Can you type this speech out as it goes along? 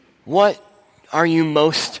What are you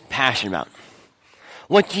most passionate about?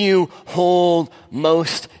 What do you hold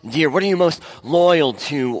most dear? What are you most loyal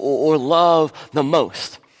to or love the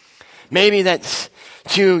most? Maybe that's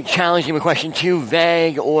too challenging a question, too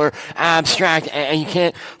vague or abstract, and you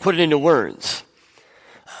can't put it into words.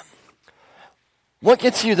 What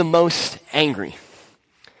gets you the most angry?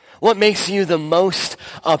 What makes you the most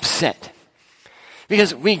upset?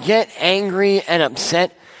 Because we get angry and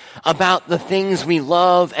upset about the things we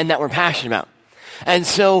love and that we're passionate about. And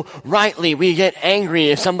so, rightly, we get angry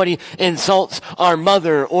if somebody insults our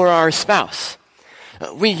mother or our spouse.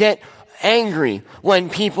 We get angry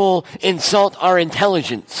when people insult our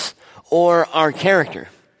intelligence or our character.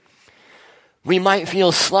 We might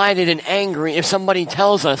feel slighted and angry if somebody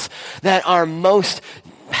tells us that our most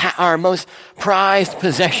prized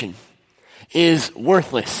possession is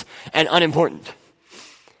worthless and unimportant.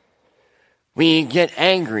 We get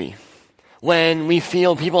angry when we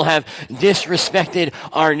feel people have disrespected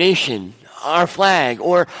our nation, our flag,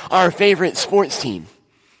 or our favorite sports team.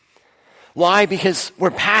 Why? Because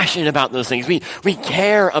we're passionate about those things. We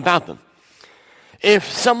care about them.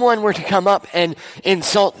 If someone were to come up and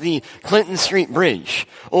insult the Clinton Street Bridge,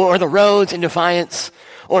 or the roads in Defiance,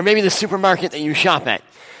 or maybe the supermarket that you shop at,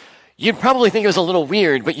 you'd probably think it was a little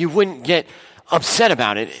weird, but you wouldn't get upset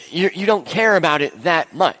about it. You don't care about it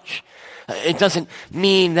that much. It doesn't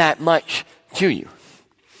mean that much to you.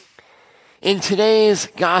 In today's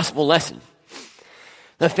gospel lesson,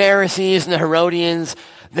 the Pharisees and the Herodians,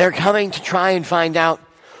 they're coming to try and find out,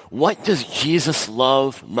 what does Jesus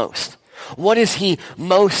love most? What is he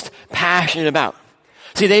most passionate about?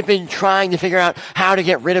 See, they've been trying to figure out how to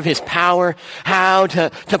get rid of his power, how to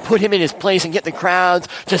put him in his place and get the crowds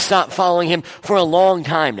to stop following him for a long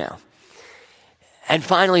time now. And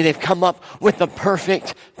finally, they've come up with the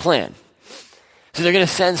perfect plan. So they're going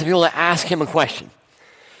to send some people to ask him a question.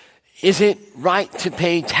 Is it right to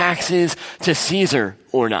pay taxes to Caesar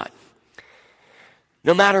or not?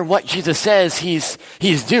 No matter what Jesus says, he's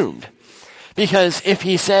doomed. Because if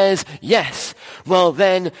he says yes, well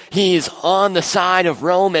then he's on the side of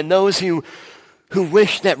Rome, and those who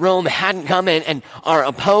wish that Rome hadn't come and are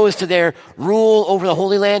opposed to their rule over the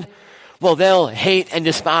Holy Land, well, they'll hate and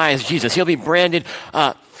despise Jesus. He'll be branded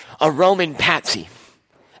a Roman patsy.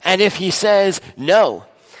 And if he says no,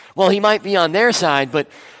 well, he might be on their side, but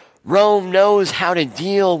Rome knows how to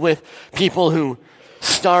deal with people who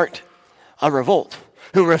start a revolt,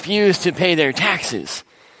 who refuse to pay their taxes.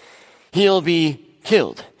 He'll be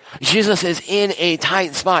killed. Jesus is in a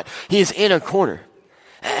tight spot. He's in a corner.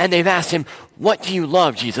 And they've asked him, what do you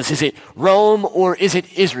love, Jesus? Is it Rome or is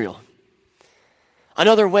it Israel?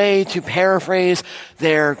 Another way to paraphrase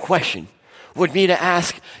their question would be to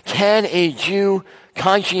ask, can a Jew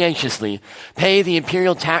conscientiously pay the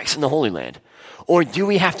imperial tax in the Holy Land? Or do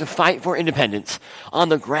we have to fight for independence on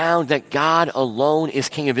the ground that God alone is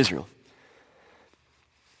King of Israel?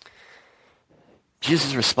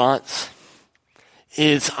 Jesus' response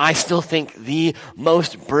is, I still think, the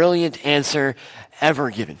most brilliant answer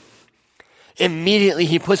ever given. Immediately,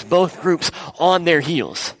 he puts both groups on their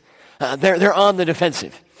heels. They're on the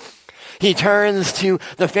defensive. He turns to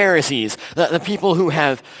the Pharisees, the people who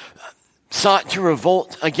have sought to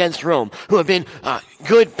revolt against Rome, who have been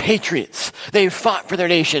good patriots. They've fought for their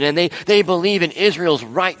nation, and they believe in Israel's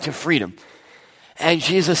right to freedom. And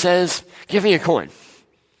Jesus says, give me a coin.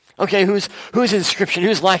 Okay, whose inscription,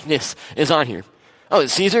 whose likeness is on here? Oh,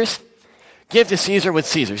 it's Caesar's? Give to Caesar what's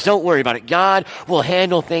Caesar's. Don't worry about it. God will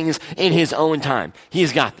handle things in his own time.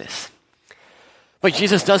 He's got this. But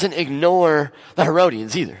Jesus doesn't ignore the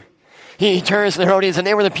Herodians either. He turns to the Herodians, and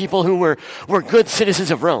they were the people who were good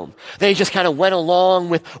citizens of Rome. They just kind of went along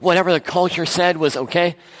with whatever the culture said was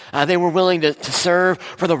okay. They were willing to serve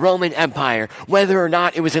for the Roman Empire, whether or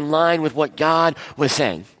not it was in line with what God was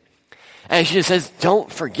saying. And she just says, don't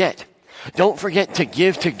forget to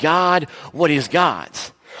give to God what is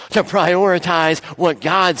God's, to prioritize what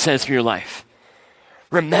God says for your life.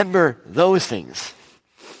 Remember those things.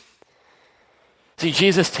 See,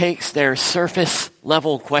 Jesus takes their surface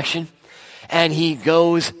level question and he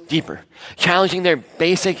goes deeper, challenging their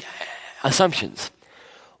basic assumptions.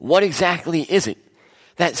 What exactly is it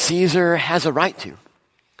that Caesar has a right to?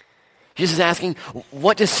 Jesus is asking,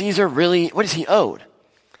 what is he owed?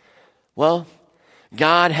 Well,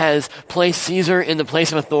 God has placed Caesar in the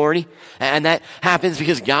place of authority, and that happens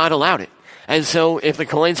because God allowed it. And so if the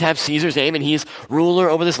coins have Caesar's name and he's ruler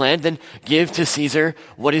over this land, then give to Caesar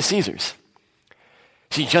what is Caesar's.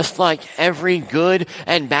 See, just like every good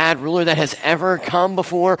and bad ruler that has ever come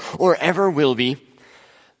before or ever will be,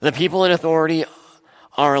 the people in authority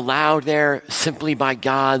are allowed there simply by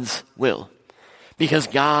God's will, because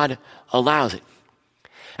God allows it.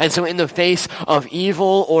 And so in the face of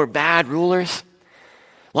evil or bad rulers,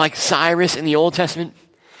 like Cyrus in the Old Testament,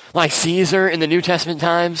 like Caesar in the New Testament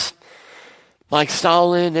times, like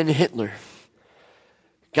Stalin and Hitler,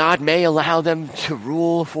 God may allow them to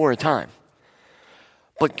rule for a time.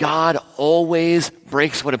 But God always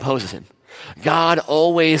breaks what opposes him. God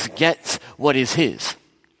always gets what is his.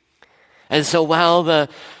 And so while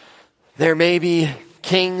there may be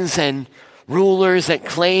kings and rulers that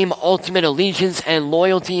claim ultimate allegiance and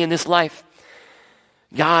loyalty in this life,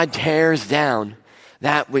 God tears down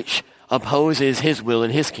that which opposes his will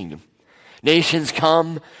in his kingdom. Nations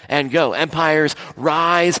come and go. Empires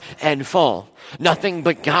rise and fall. Nothing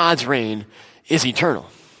but God's reign is eternal.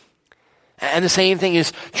 And the same thing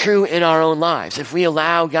is true in our own lives. If we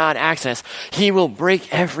allow God access, he will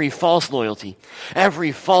break every false loyalty,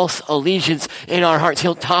 every false allegiance in our hearts.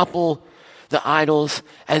 He'll topple the idols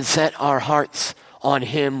and set our hearts on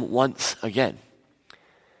him once again.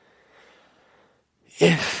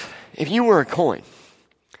 If you were a coin,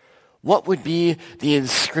 what would be the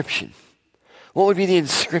inscription? What would be the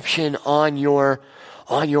inscription on your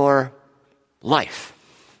life?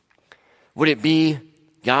 Would it be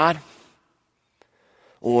God?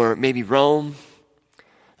 Or maybe Rome,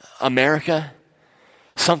 America,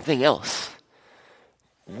 something else?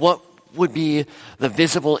 What would be the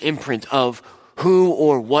visible imprint of who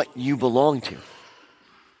or what you belong to?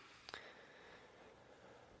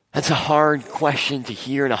 That's a hard question to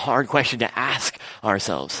hear and a hard question to ask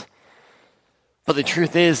ourselves. But the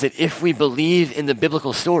truth is that if we believe in the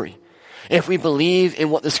biblical story, if we believe in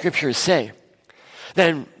what the scriptures say,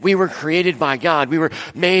 then we were created by God. We were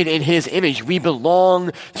made in his image. We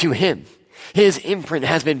belong to him. His imprint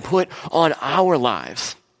has been put on our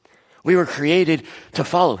lives. We were created to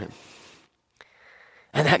follow him.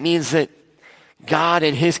 And that means that God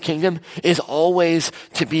and his kingdom is always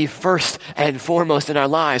to be first and foremost in our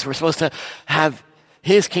lives. We're supposed to have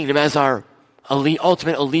his kingdom as our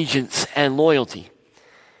ultimate allegiance and loyalty.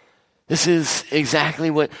 This is exactly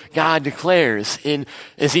what God declares in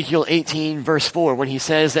Ezekiel 18 verse 4 when he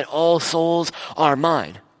says that all souls are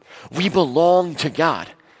mine. We belong to God.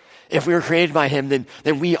 If we were created by him,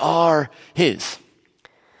 then we are his.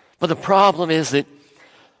 But the problem is that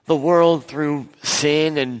the world, through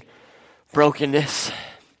sin and brokenness,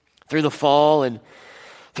 through the fall and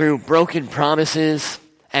through broken promises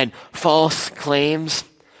and false claims,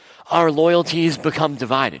 our loyalties become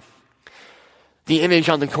divided. The image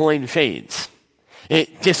on the coin fades.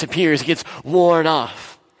 It disappears. It gets worn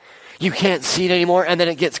off. You can't see it anymore, and then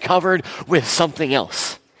it gets covered with something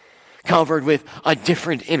else, covered with a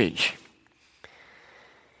different image.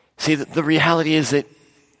 See, the reality is that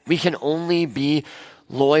we can only be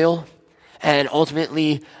loyal and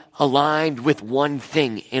ultimately aligned with one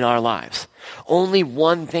thing in our lives. Only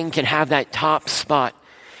one thing can have that top spot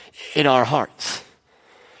in our hearts.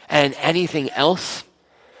 And anything else,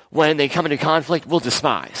 when they come into conflict, we'll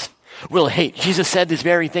despise. We'll hate. Jesus said this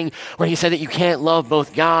very thing when he said that you can't love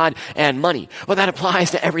both God and money. Well, that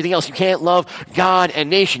applies to everything else. You can't love God and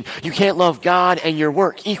nation. You can't love God and your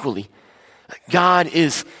work equally. God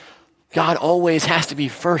always has to be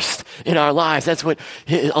first in our lives. That's what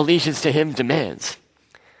allegiance to him demands.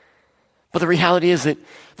 But the reality is that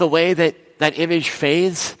the way that image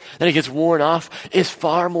fades, that it gets worn off, is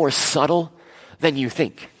far more subtle than you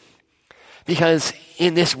think. Because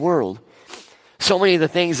in this world, so many of the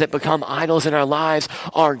things that become idols in our lives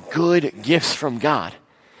are good gifts from God.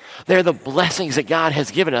 They're the blessings that God has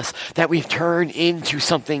given us that we've turned into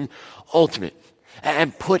something ultimate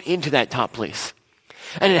and put into that top place.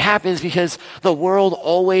 And it happens because the world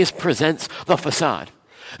always presents the facade.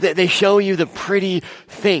 They show you the pretty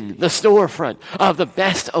thing, the storefront of the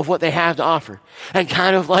best of what they have to offer. And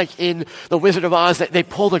kind of like in The Wizard of Oz, they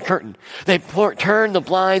pull the curtain. They turn the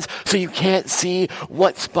blinds so you can't see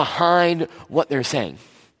what's behind what they're saying.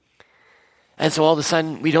 And so all of a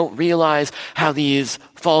sudden, we don't realize how these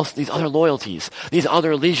other loyalties, these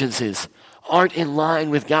other allegiances aren't in line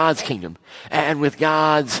with God's kingdom and with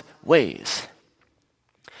God's ways.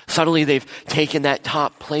 Suddenly, they've taken that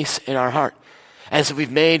top place in our heart. And so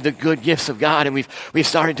we've made the good gifts of God, and we've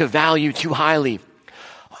started to value too highly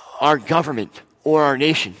our government or our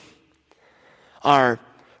nation, our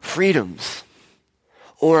freedoms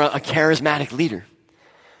or a charismatic leader,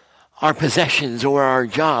 our possessions or our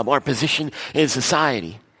job, our position in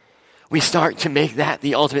society. We start to make that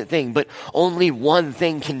the ultimate thing, but only one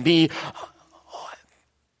thing can be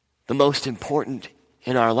the most important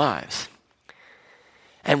in our lives.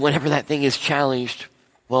 And whenever that thing is challenged,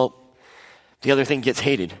 well, the other thing gets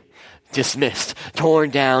hated, dismissed,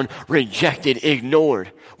 torn down, rejected,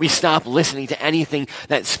 ignored. we stop listening to anything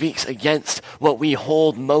that speaks against what we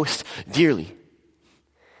hold most dearly.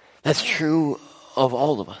 That's true of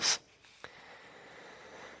all of us.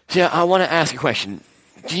 So I want to ask a question.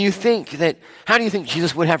 How do you think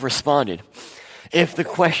Jesus would have responded if the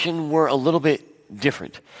question were a little bit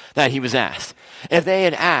different that he was asked? If they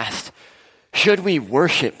had asked, should we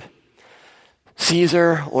worship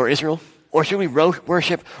Caesar or Israel? Or should we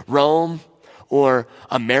worship Rome or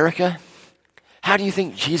America? How do you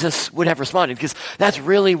think Jesus would have responded? Because that's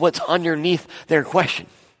really what's underneath their question.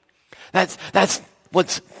 That's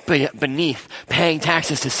what's beneath paying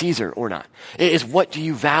taxes to Caesar or not. It is, what do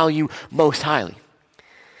you value most highly?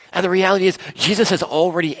 And the reality is, Jesus has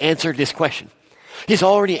already answered this question. He's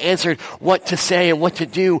already answered what to say and what to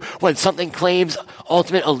do when something claims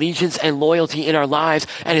ultimate allegiance and loyalty in our lives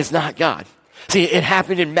and is not God. See, it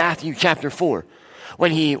happened in Matthew chapter 4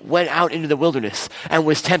 when he went out into the wilderness and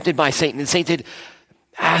was tempted by Satan. And Satan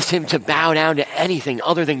asked him to bow down to anything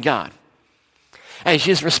other than God. And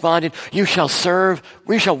Jesus responded, we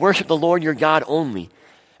shall worship the Lord your God only.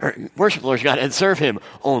 Or worship the Lord your God and serve him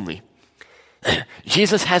only.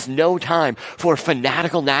 Jesus has no time for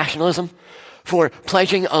fanatical nationalism, for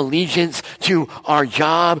pledging allegiance to our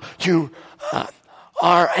job, to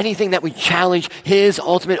anything that would challenge his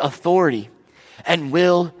ultimate authority and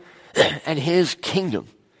will and his kingdom.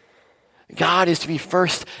 God is to be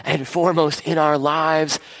first and foremost in our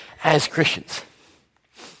lives as Christians.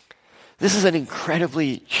 This is an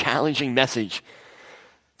incredibly challenging message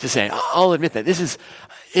to say. I'll admit that.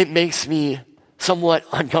 It makes me somewhat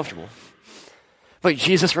uncomfortable. But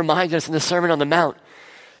Jesus reminded us in the Sermon on the Mount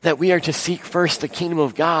that we are to seek first the kingdom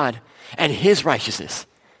of God and his righteousness,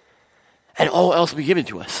 and all else will be given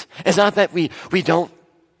to us. It's not that we don't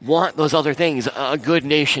want those other things, a good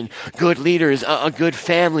nation, good leaders, a good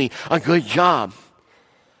family, a good job.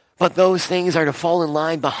 But those things are to fall in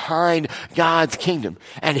line behind God's kingdom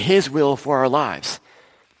and his will for our lives.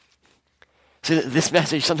 So this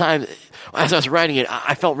message, sometimes as I was writing it,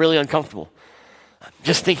 I felt really uncomfortable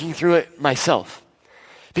just thinking through it myself.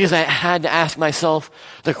 Because I had to ask myself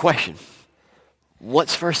the question,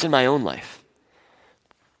 what's first in my own life?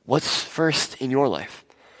 What's first in your life?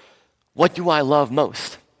 What do I love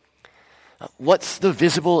most? What's the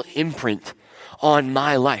visible imprint on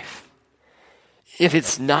my life? If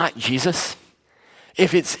it's not Jesus,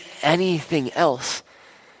 if it's anything else,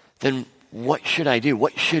 then what should I do?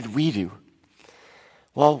 What should we do?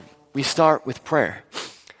 Well, we start with prayer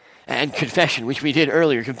and confession, which we did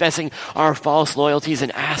earlier, confessing our false loyalties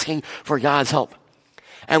and asking for God's help.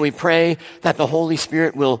 And we pray that the Holy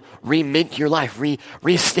Spirit will remint your life,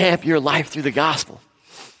 restamp your life through the gospel.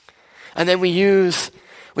 And then we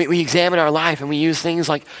examine our life and we use things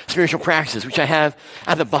like spiritual practices, which I have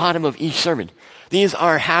at the bottom of each sermon. These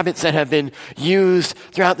are habits that have been used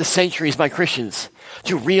throughout the centuries by Christians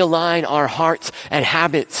to realign our hearts and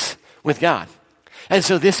habits with God. And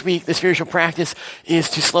so this week, the spiritual practice is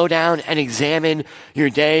to slow down and examine your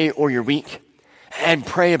day or your week and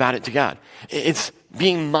pray about it to God. It's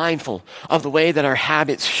being mindful of the way that our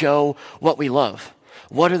habits show what we love.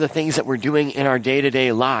 What are the things that we're doing in our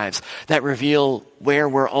day-to-day lives that reveal where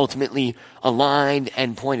we're ultimately aligned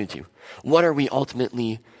and pointed to? What are we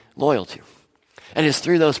ultimately loyal to? And it's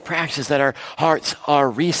through those practices that our hearts are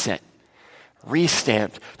reset,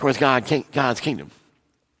 restamped towards God's kingdom.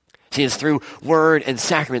 See, it's through word and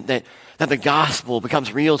sacrament that the gospel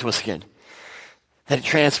becomes real to us again, that it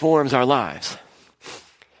transforms our lives.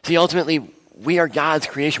 See, ultimately, we are God's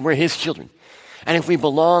creation. We're his children. And if we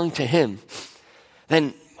belong to him,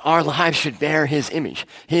 then our lives should bear his image,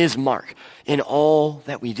 his mark in all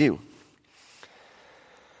that we do.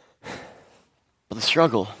 But the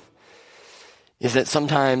struggle is that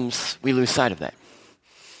sometimes we lose sight of that.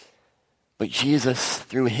 But Jesus,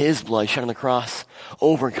 through his blood shed on the cross,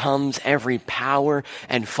 overcomes every power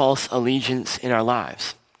and false allegiance in our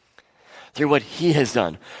lives. Through what he has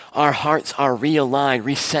done, our hearts are realigned,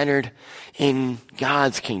 recentered in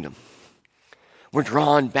God's kingdom. We're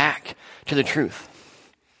drawn back to the truth.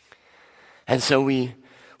 And so we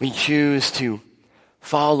choose to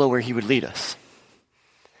follow where he would lead us.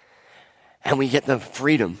 And we get the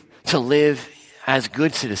freedom to live as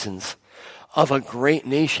good citizens of a great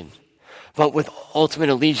nation, but with ultimate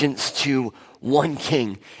allegiance to one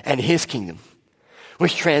king and his kingdom,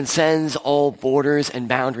 which transcends all borders and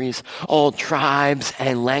boundaries, all tribes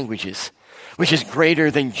and languages, which is greater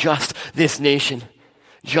than just this nation,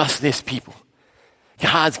 just this people.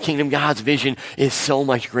 God's kingdom, God's vision is so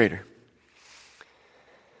much greater.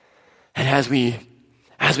 And as we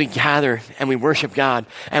gather and we worship God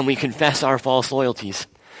and we confess our false loyalties,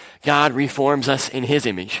 God reforms us in his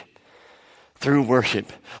image through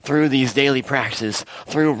worship, through these daily practices,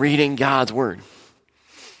 through reading God's word,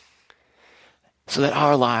 so that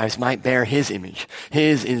our lives might bear his image,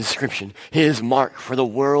 his inscription, his mark for the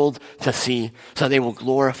world to see, so they will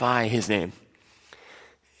glorify his name.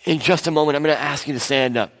 In just a moment, I'm going to ask you to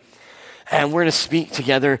stand up, and we're going to speak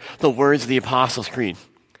together the words of the Apostles' Creed.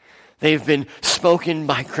 They've been spoken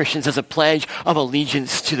by Christians as a pledge of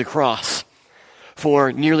allegiance to the cross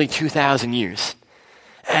for nearly 2,000 years.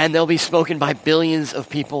 And they'll be spoken by billions of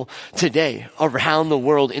people today around the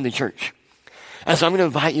world in the church. And so I'm going to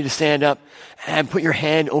invite you to stand up and put your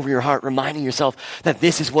hand over your heart, reminding yourself that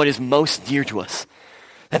this is what is most dear to us,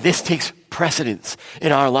 that this takes precedence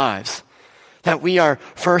in our lives, that we are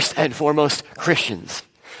first and foremost Christians,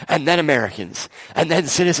 and then Americans, and then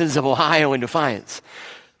citizens of Ohio and Defiance.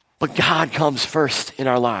 But God comes first in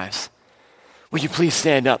our lives. Would you please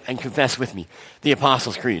stand up and confess with me the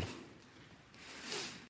Apostles' Creed?